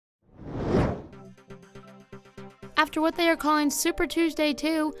After what they are calling Super Tuesday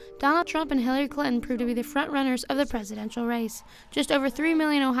 2, Donald Trump and Hillary Clinton proved to be the front-runners of the presidential race. Just over 3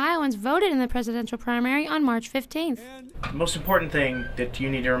 million Ohioans voted in the presidential primary on March 15th. The most important thing that you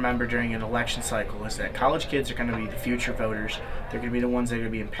need to remember during an election cycle is that college kids are going to be the future voters. They're going to be the ones that are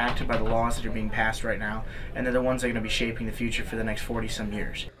going to be impacted by the laws that are being passed right now, and they're the ones that are going to be shaping the future for the next 40-some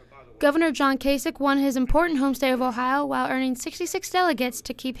years. Governor John Kasich won his important home state of Ohio while earning 66 delegates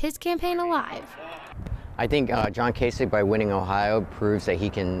to keep his campaign alive. I think John Kasich, by winning Ohio, proves that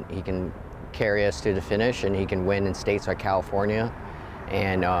he can carry us to the finish, and he can win in states like California.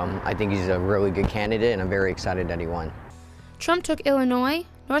 And I think he's a really good candidate, and I'm very excited that he won. Trump took Illinois,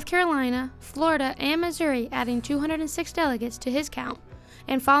 North Carolina, Florida, and Missouri, adding 206 delegates to his count.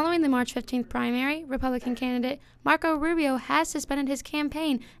 And following the March 15th primary, Republican candidate Marco Rubio has suspended his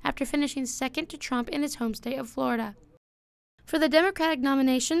campaign after finishing second to Trump in his home state of Florida. For the Democratic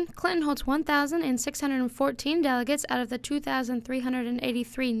nomination, Clinton holds 1,614 delegates out of the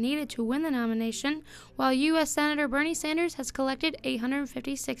 2,383 needed to win the nomination, while U.S. Senator Bernie Sanders has collected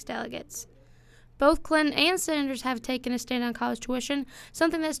 856 delegates. Both Clinton and Sanders have taken a stand on college tuition,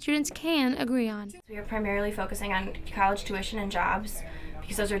 something that students can agree on. We are primarily focusing on college tuition and jobs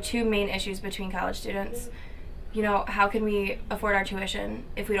because those are two main issues between college students. You know, how can we afford our tuition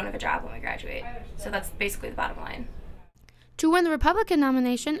if we don't have a job when we graduate? So that's basically the bottom line. To win the Republican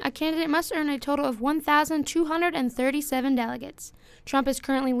nomination, a candidate must earn a total of 1,237 delegates. Trump is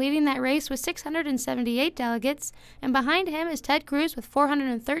currently leading that race with 678 delegates, and behind him is Ted Cruz with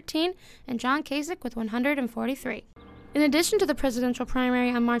 413 and John Kasich with 143. In addition to the presidential primary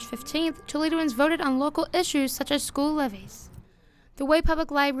on March 15th, Toledoans voted on local issues such as school levies. The Way Public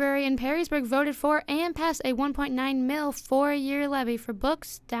Library in Perrysburg voted for and passed a $1.9 million four-year levy for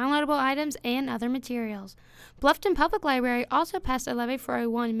books, downloadable items, and other materials. Bluffton Public Library also passed a levy for a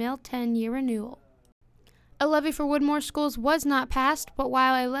 $1 million 10-year renewal. A levy for Woodmore schools was not passed, but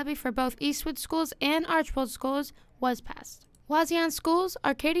while a levy for both Eastwood schools and Archbold schools was passed. Wauseon schools,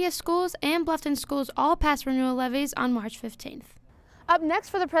 Arcadia schools, and Bluffton schools all passed renewal levies on March 15th. Up next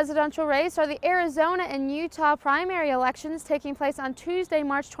for the presidential race are the Arizona and Utah primary elections taking place on Tuesday,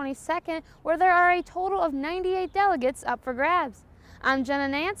 March 22nd, where there are a total of 98 delegates up for grabs. I'm Jenna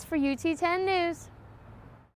Nance for UT10 News.